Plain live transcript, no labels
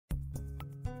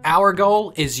Our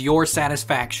goal is your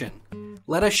satisfaction.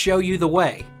 Let us show you the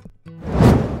way.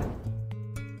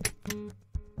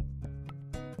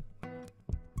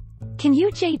 Can you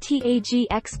JTAG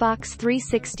Xbox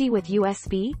 360 with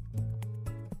USB?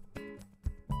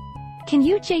 Can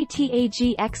you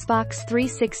JTAG Xbox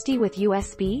 360 with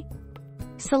USB?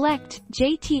 Select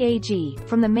JTAG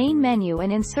from the main menu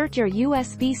and insert your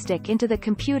USB stick into the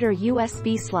computer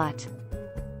USB slot.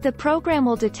 The program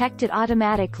will detect it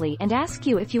automatically and ask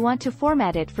you if you want to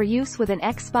format it for use with an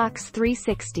Xbox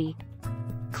 360.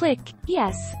 Click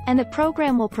Yes, and the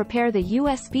program will prepare the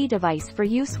USB device for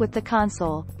use with the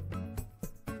console.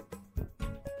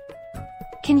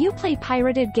 Can you play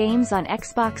pirated games on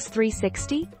Xbox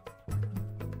 360?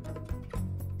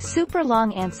 Super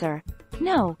long answer.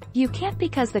 No, you can't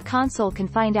because the console can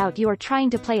find out you are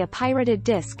trying to play a pirated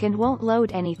disc and won't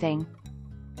load anything.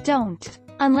 Don't.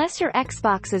 Unless your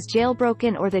Xbox is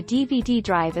jailbroken or the DVD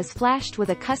drive is flashed with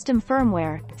a custom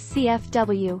firmware,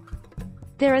 CFW.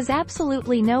 There is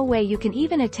absolutely no way you can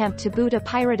even attempt to boot a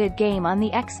pirated game on the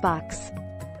Xbox.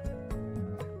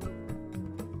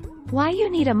 Why you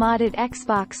need a modded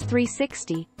Xbox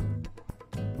 360?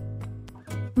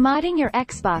 Modding your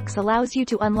Xbox allows you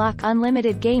to unlock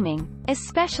unlimited gaming,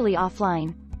 especially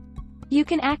offline. You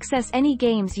can access any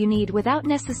games you need without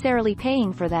necessarily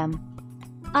paying for them.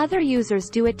 Other users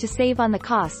do it to save on the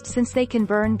cost since they can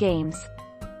burn games.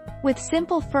 With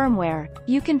simple firmware,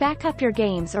 you can back up your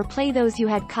games or play those you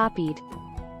had copied.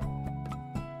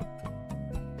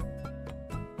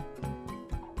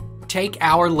 Take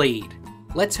our lead.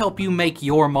 Let's help you make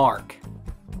your mark.